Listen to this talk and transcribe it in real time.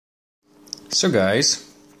So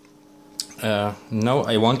guys, now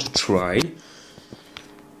I want to try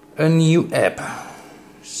a new app.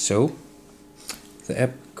 So the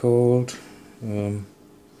app called yeah,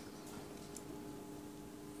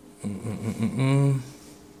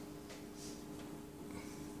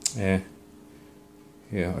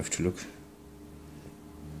 I have to look.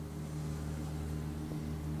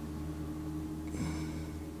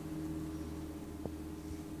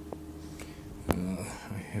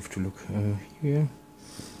 I have to look here.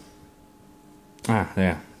 Ah,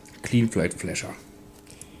 there. CleanFlight Flasher.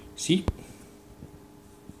 See?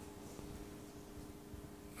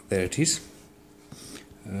 There it is.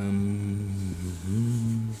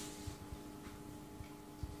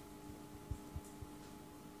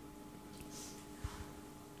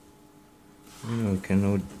 I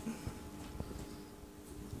cannot.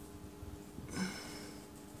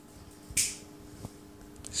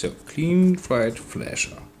 So, CleanFlight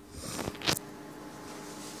Flasher.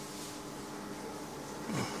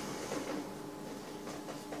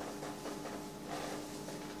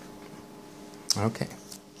 Okay.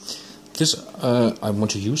 This I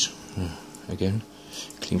want to use again.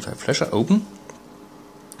 CleanFlight Flasher. Open.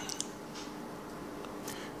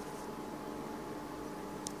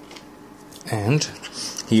 And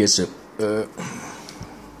here's a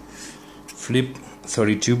flip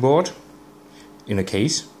 32 board in a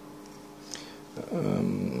case.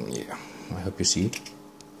 Yeah, I hope you see it.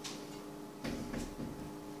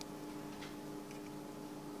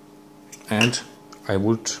 And I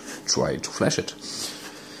would try to flash it.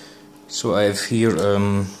 So I have here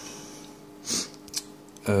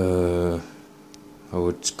how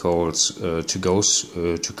it's called, to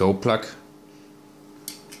go plug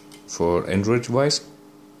for Android device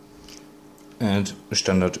and a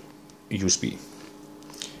standard USB.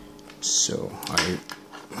 So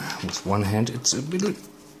with one hand it's a little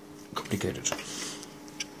complicated.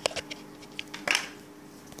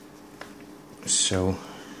 So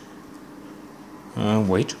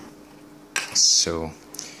wait. So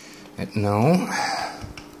and now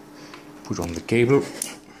put on the cable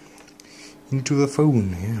into the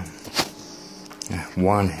phone. Yeah,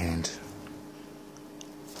 one hand.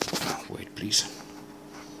 Wait, please.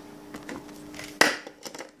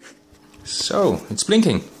 So it's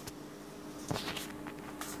blinking.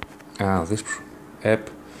 This app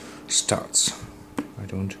starts. I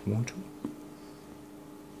don't want to.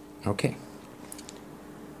 Okay.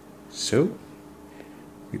 So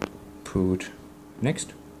we put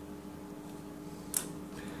next.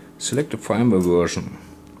 Select a firmware version.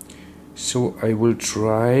 So I will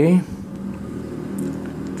try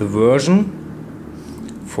the version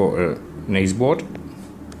for a NAS board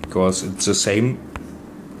because it's the same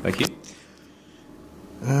like here.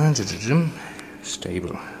 And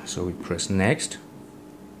stable. So we press next.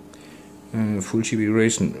 Full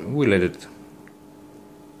configuration. We let it.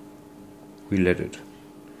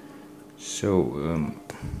 So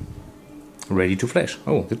ready to flash.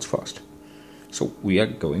 Oh, that's fast. So we are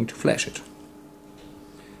going to flash it.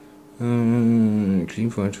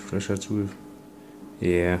 CleanFlight Flasher tool.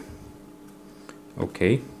 Yeah.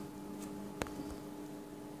 Okay.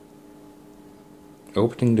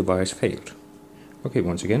 Opening device failed. Okay,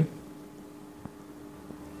 once again.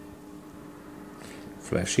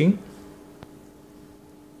 Flashing.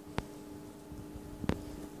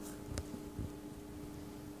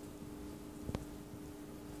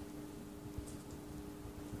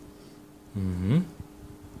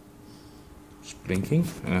 It's blinking.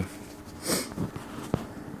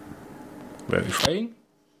 Verifying.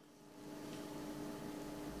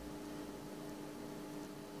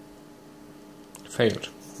 Failed.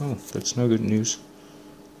 Oh, that's no good news.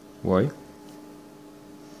 Why?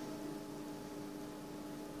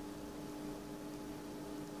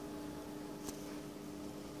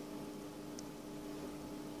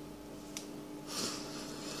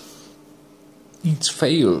 It's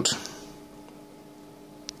failed.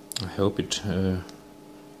 I hope it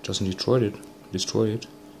doesn't destroy it.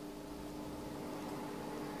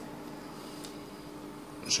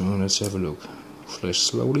 So let's have a look. Flash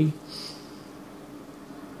slowly.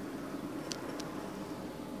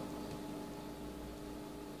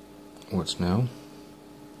 What's now?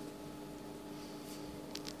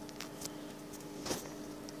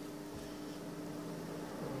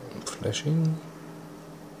 Flashing.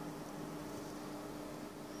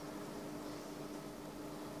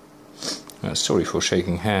 Sorry for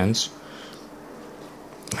shaking hands.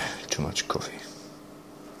 Too much coffee.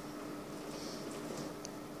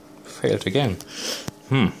 Failed again.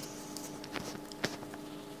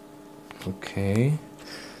 Okay.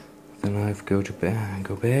 Then I go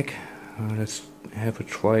back. Let's have a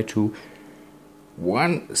try to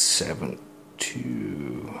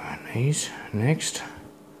 172. Nice. Next.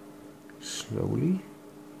 Slowly.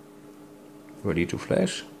 Ready to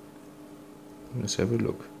flash. Let's have a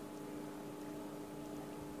look.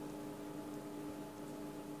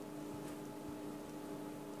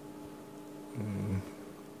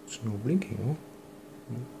 It's no blinking, huh?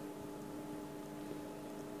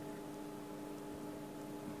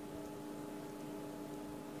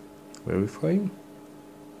 Verifying.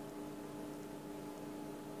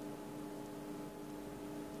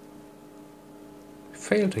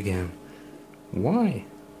 Failed again. Why?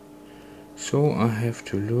 So I have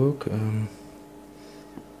to look.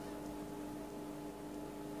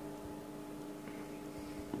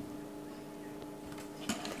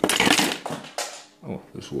 Oh,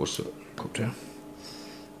 this was a copter.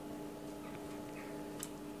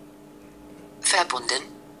 Verbunden.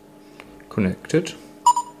 Connected.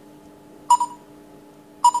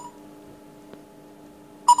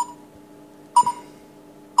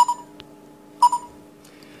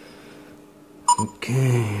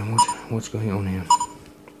 Okay, what's going on here?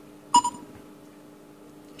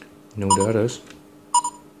 No datas.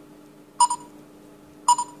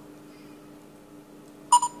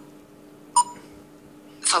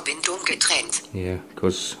 Verbindung getrennt. Yeah,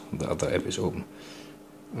 because the other app is open,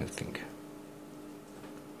 I think.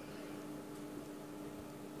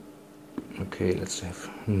 Okay, let's have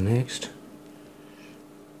next.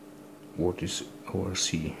 What is our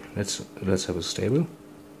C? Let's have a stable.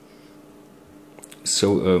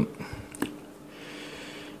 So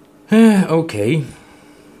okay,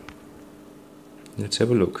 let's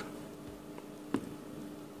have a look.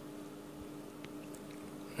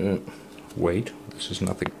 Wait, this is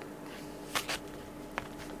nothing.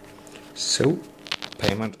 So,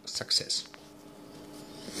 payment success.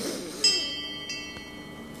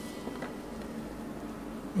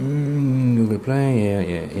 Google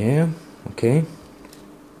Play, yeah. Okay.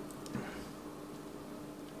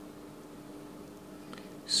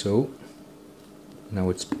 So now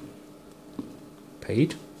it's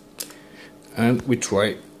paid, and we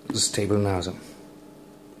try the stable NASA.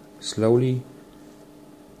 Slowly,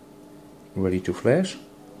 ready to flash,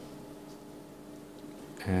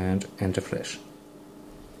 and enter flash.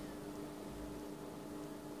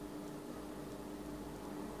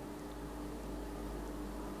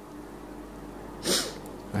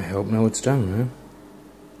 I hope now it's done, huh?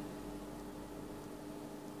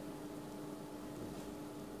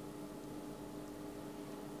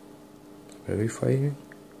 Verifying.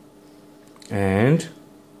 And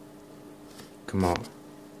come on.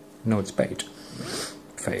 No, it's paid.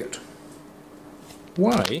 Failed.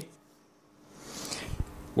 Why?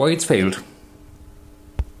 Why it's failed?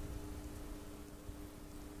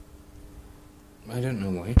 I don't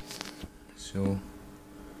know why. So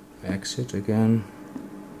exit again.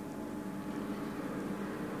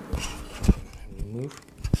 Remove.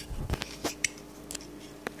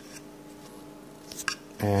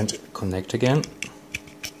 And connect again.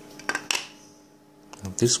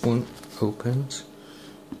 Now this one opens.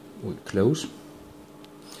 We close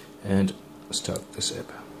and start this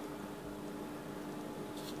app.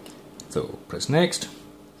 So press next.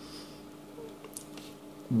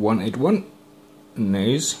 181.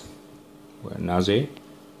 Nice. Where Naze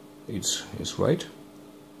is right.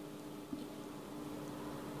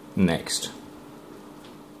 Next.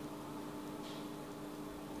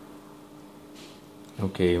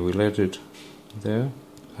 Okay, we let it there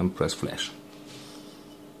and press flash.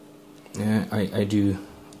 I do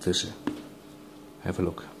this. Have a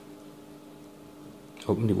look.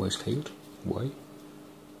 Open device failed. Why?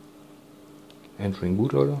 Entering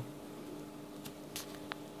bootloader.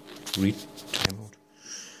 Read timeout.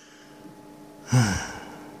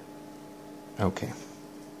 Okay.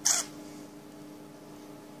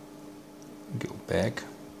 Go back.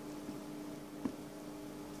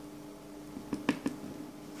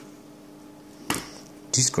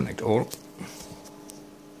 Disconnect all.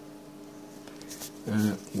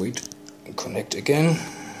 Wait. Connect again.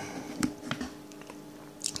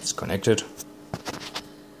 It's connected.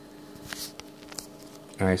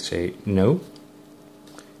 I say no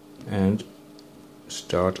and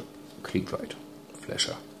start CleanFlight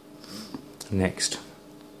Flasher. Next.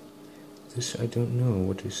 This I don't know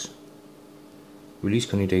what is. Release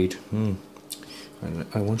candidate.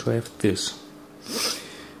 I want to have this.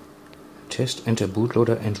 Test, enter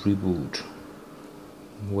bootloader and reboot.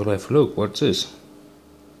 Well, have a look. What's this?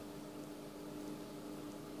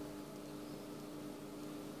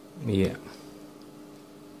 Yeah.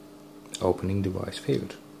 Opening device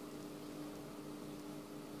failed.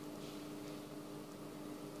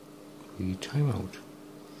 Read timeout.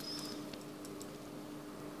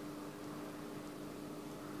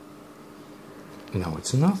 Now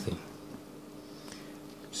it's nothing.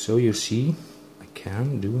 So you see, I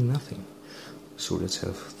can do nothing. So let's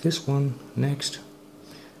have this one next.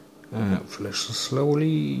 Flash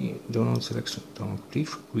slowly. Download selection. Download complete.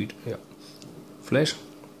 Read. Yeah. Flash.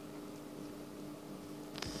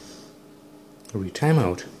 Read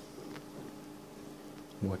timeout.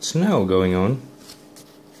 What's now going on?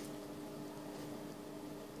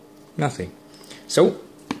 Nothing. So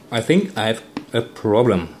I think I have a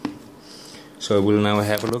problem. So I will now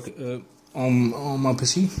have a look on my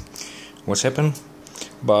PC. What's happened?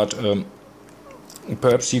 But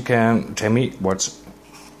perhaps you can tell me what's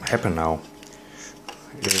happened now.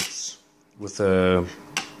 It's with the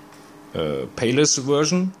payless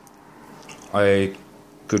version. I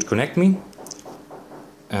could connect me,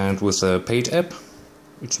 and with the paid app,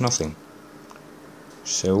 it's nothing.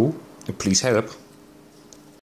 So please help.